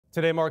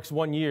Today marks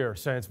 1 year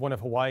since one of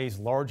Hawaii's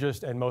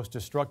largest and most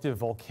destructive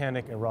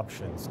volcanic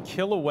eruptions.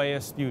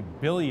 Kilauea spewed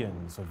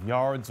billions of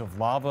yards of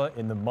lava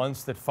in the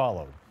months that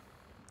followed.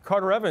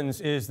 Carter Evans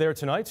is there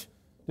tonight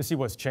to see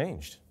what's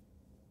changed.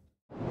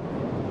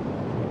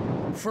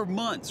 For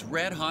months,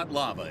 red-hot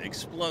lava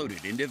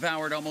exploded and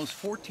devoured almost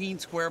 14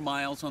 square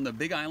miles on the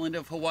Big Island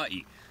of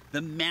Hawaii.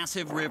 The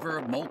massive river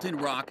of molten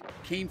rock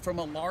came from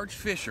a large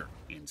fissure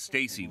in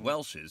Stacy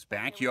Welsh's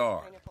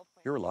backyard.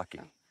 You're lucky.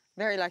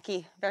 Very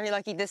lucky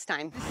this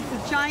time. This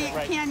is a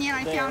giant canyon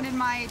I found in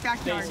my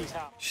backyard.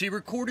 She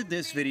recorded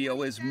this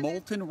video as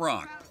molten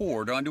rock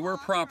poured onto her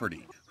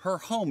property. Her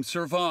home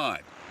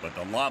survived, but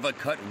the lava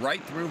cut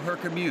right through her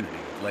community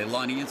of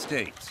Leilani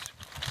Estates.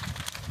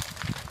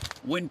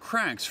 When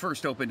cracks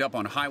first opened up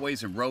on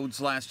highways and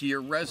roads last year,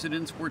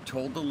 residents were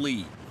told to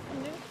leave.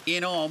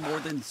 In all, more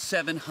than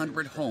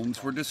 700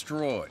 homes were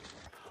destroyed.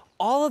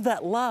 All of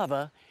that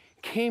lava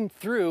came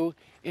through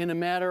in a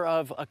matter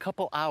of a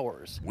couple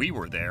hours. We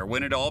were there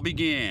when it all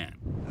began.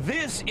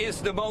 This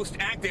is the most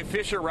active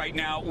fissure right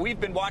now. We've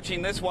been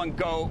watching this one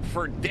go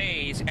for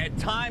days. At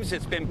times,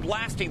 it's been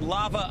blasting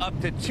lava up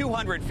to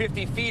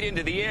 250 feet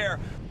into the air.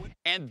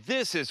 And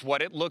this is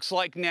what it looks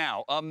like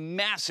now, a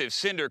massive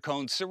cinder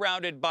cone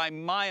surrounded by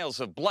miles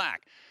of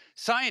black.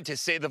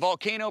 Scientists say the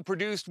volcano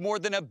produced more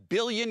than 1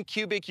 billion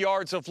cubic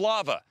yards of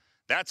lava.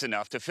 That's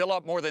enough to fill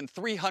up more than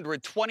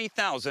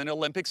 320,000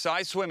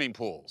 Olympic-sized swimming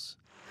pools.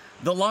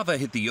 The lava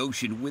hit the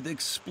ocean with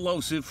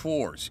explosive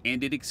force,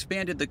 and it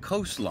expanded the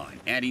coastline,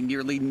 adding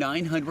nearly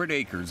 900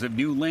 acres of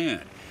new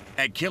land.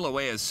 At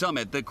Kilauea's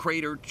summit, the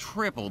crater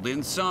tripled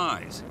in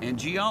size, and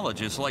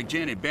geologists like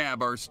Janet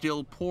Babb are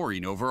still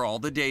poring over all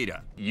the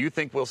data. You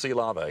think we'll see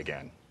lava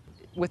again?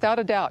 Without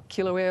a doubt,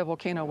 Kilauea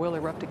volcano will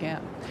erupt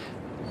again.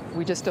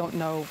 We just don't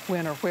know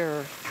when or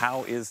where.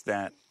 How is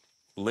that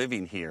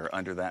living here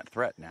under that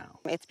threat now?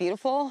 It's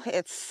beautiful.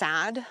 It's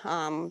sad.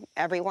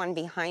 Everyone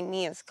behind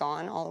me is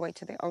gone all the way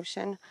to the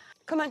ocean.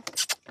 Come on.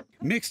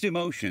 Mixed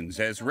emotions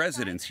as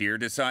residents here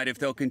decide if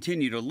they'll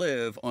continue to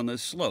live on the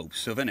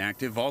slopes of an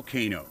active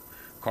volcano.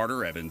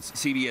 Carter Evans,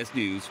 CBS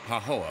News,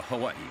 Pahoa,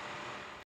 Hawaii.